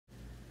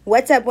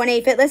What's up,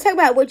 1-8-Fit? Let's talk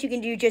about what you can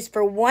do just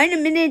for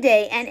 1 minute a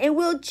day, and it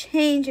will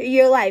change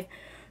your life.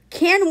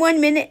 Can 1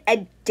 minute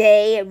a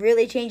day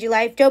really change your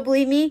life? Don't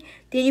believe me?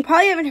 Then you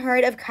probably haven't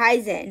heard of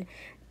kaizen.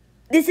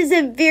 This is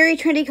a very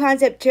trendy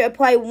concept to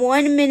apply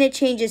 1 minute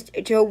changes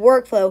to a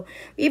workflow,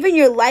 even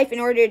your life, in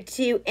order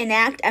to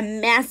enact a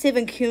massive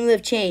and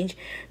cumulative change.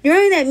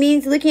 Knowing that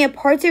means looking at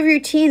parts of your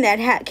routine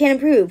that can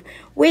improve,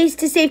 ways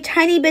to save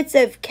tiny bits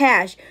of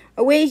cash,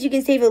 or ways you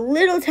can save a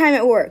little time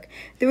at work.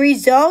 The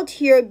result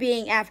here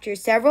being, after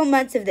several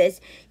months of this,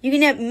 you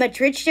can have much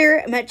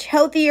richer, much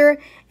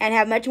healthier, and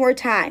have much more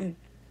time.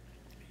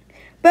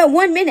 But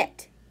 1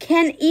 minute.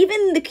 Can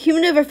even the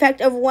cumulative effect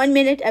of 1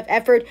 minute of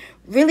effort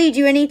really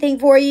do anything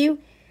for you?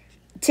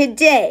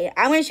 Today,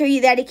 I'm going to show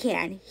you that it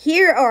can.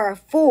 Here are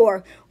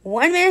 4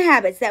 1-minute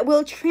habits that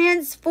will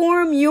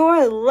transform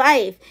your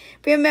life.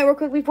 If you haven't met real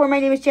quick before, my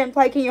name is Jen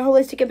Plykin, your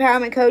holistic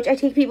empowerment coach. I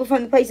take people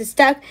from the places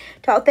stuck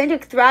to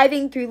authentic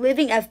thriving through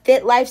living a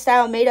fit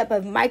lifestyle made up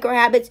of micro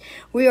habits.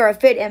 We are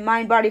fit in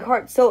mind, body,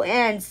 heart, soul,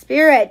 and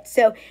spirit.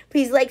 So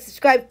please like,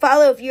 subscribe,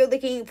 follow if you're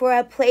looking for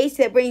a place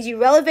that brings you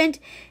relevant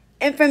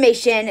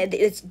information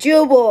that's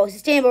doable,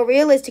 sustainable,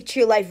 realistic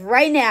to your life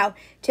right now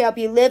to help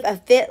you live a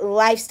fit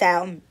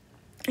lifestyle.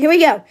 Here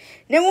we go.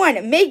 Number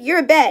 1, make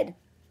your bed.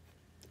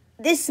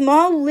 This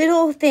small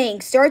little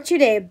thing starts your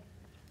day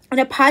on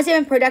a positive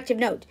and productive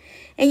note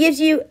and gives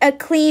you a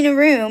clean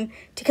room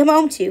to come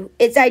home to.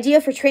 It's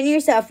ideal for training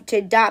yourself to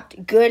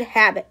adopt good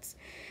habits.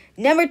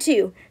 Number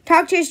 2,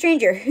 talk to a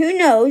stranger. Who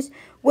knows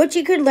what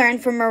you could learn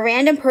from a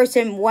random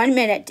person 1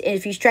 minute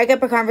if you strike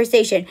up a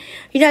conversation.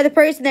 You know, the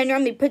person that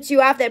normally puts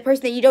you off, that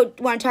person that you don't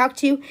want to talk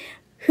to.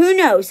 Who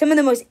knows? Some of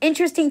the most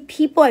interesting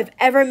people I've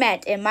ever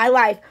met in my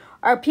life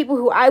are people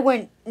who I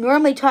wouldn't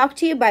normally talk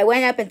to, but I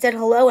went up and said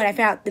hello, and I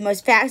found out the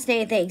most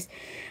fascinating things.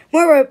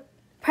 Moreover,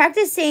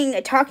 practicing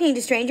talking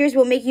to strangers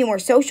will make you more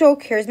social,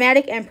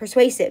 charismatic, and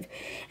persuasive.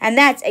 And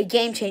that's a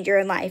game changer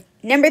in life.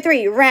 Number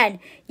 3, run.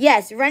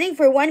 Yes, running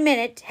for 1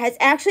 minute has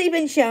actually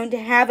been shown to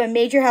have a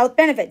major health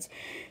benefits.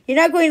 You're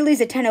not going to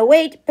lose a ton of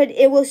weight, but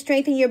it will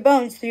strengthen your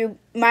bones through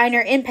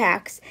minor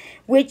impacts,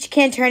 which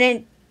can turn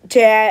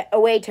into a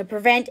way to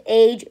prevent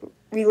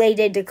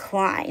age-related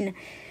decline.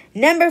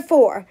 Number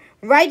 4,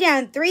 write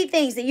down 3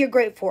 things that you're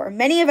grateful for.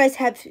 Many of us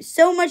have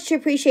so much to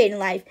appreciate in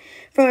life,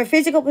 from our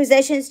physical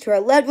possessions to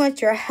our loved ones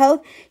to our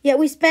health, yet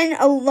we spend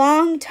a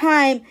long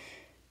time,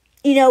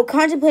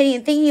 contemplating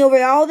and thinking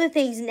over all the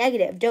things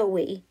negative, don't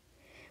we?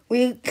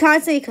 We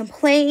constantly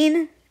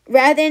complain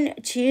rather than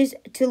choose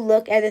to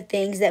look at the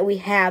things that we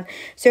have.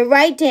 So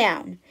write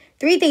down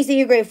 3 things that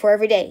you're grateful for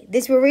every day.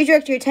 This will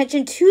redirect your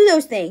attention to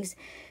those things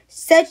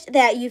such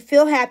that you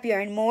feel happier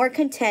and more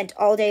content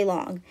all day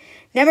long.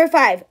 Number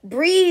 5,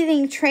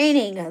 breathing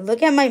training.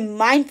 Look at my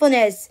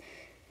mindfulness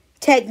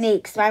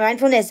techniques, my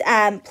mindfulness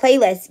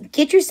playlist.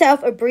 Get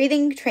yourself a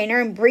breathing trainer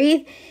and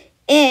breathe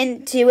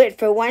into it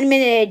for 1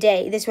 minute a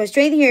day. This will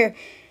strengthen your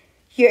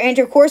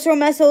intercostal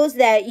muscles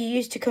that you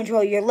use to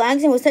control your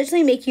lungs and will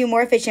essentially make you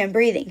more efficient in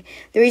breathing.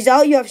 The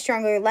result, you have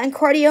stronger lung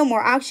cardio,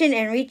 more oxygen,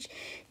 and reach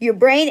your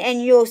brain,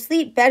 and you'll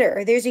sleep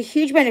better. There's a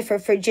huge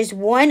benefit for just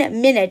 1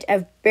 minute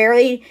of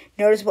barely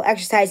noticeable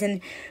exercise.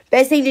 And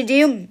best thing to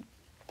do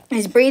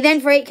is breathe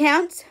in for 8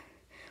 counts,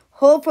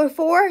 hold for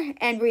 4,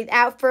 and breathe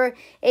out for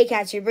 8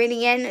 counts. You're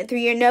breathing in through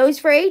your nose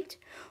for 8,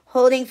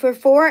 holding for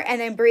 4, and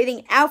then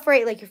breathing out for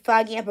 8 like you're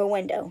fogging up a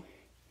window.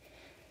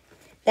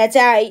 That's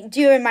how I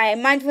do in my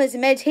mindfulness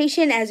and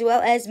meditation as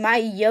well as my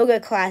yoga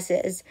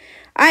classes.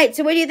 All right,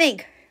 so what do you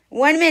think?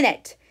 1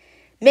 minute.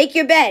 Make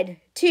your bed.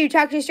 2,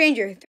 talk to a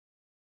stranger.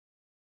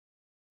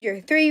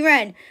 3,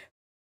 run.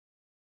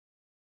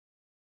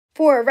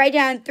 4, write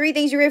down 3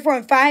 things you're grateful for.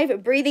 And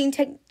 5, breathing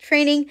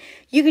training.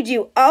 You could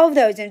do all of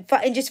those in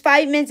just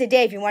 5 minutes a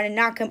day if you want to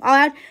knock them all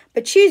out.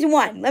 But choose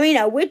one. Let me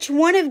know which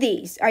one of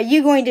these are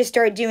you going to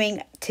start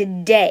doing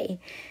today.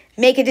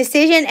 Make a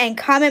decision and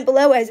comment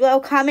below as well.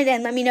 Comment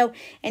and let me know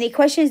any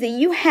questions that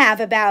you have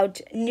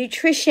about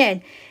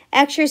nutrition,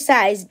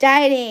 exercise,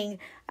 dieting,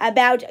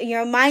 about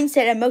your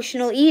mindset,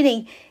 emotional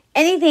eating,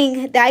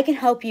 anything that I can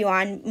help you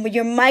on,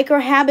 your micro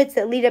habits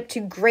that lead up to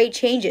great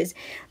changes.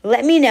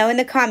 Let me know in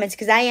the comments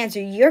because I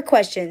answer your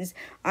questions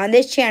on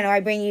this channel.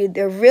 I bring you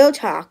the real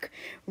talk,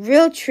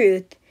 real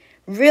truth,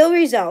 real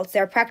results that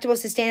are practical,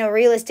 sustainable,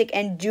 realistic,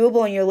 and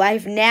doable in your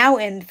life now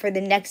and for the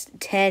next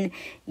 10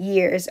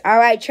 years. All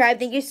right, tribe,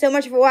 thank you so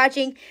much for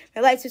watching.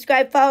 Like,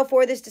 subscribe, follow,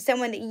 forward this to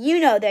someone that you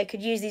know that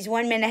could use these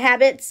 1-minute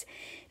habits.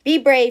 Be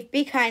brave,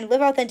 be kind,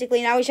 live authentically,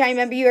 and always try to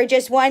remember you are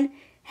just one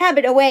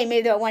habit away.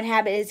 Maybe that one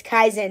habit is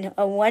kaizen,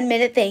 a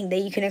 1-minute thing that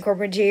you can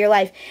incorporate into your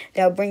life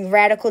that will bring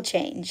radical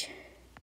change.